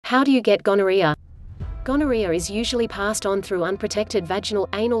How do you get gonorrhea? Gonorrhea is usually passed on through unprotected vaginal,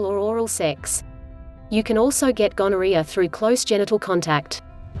 anal or oral sex. You can also get gonorrhea through close genital contact.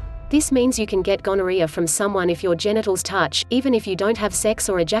 This means you can get gonorrhea from someone if your genitals touch, even if you don't have sex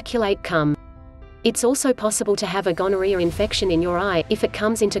or ejaculate cum. It's also possible to have a gonorrhea infection in your eye, if it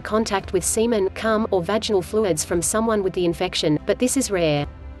comes into contact with semen, cum, or vaginal fluids from someone with the infection, but this is rare.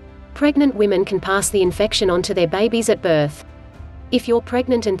 Pregnant women can pass the infection on to their babies at birth. If you're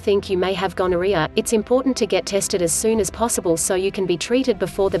pregnant and think you may have gonorrhea, it's important to get tested as soon as possible so you can be treated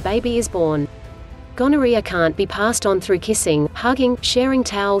before the baby is born. Gonorrhea can't be passed on through kissing, hugging, sharing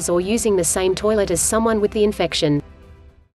towels or using the same toilet as someone with the infection.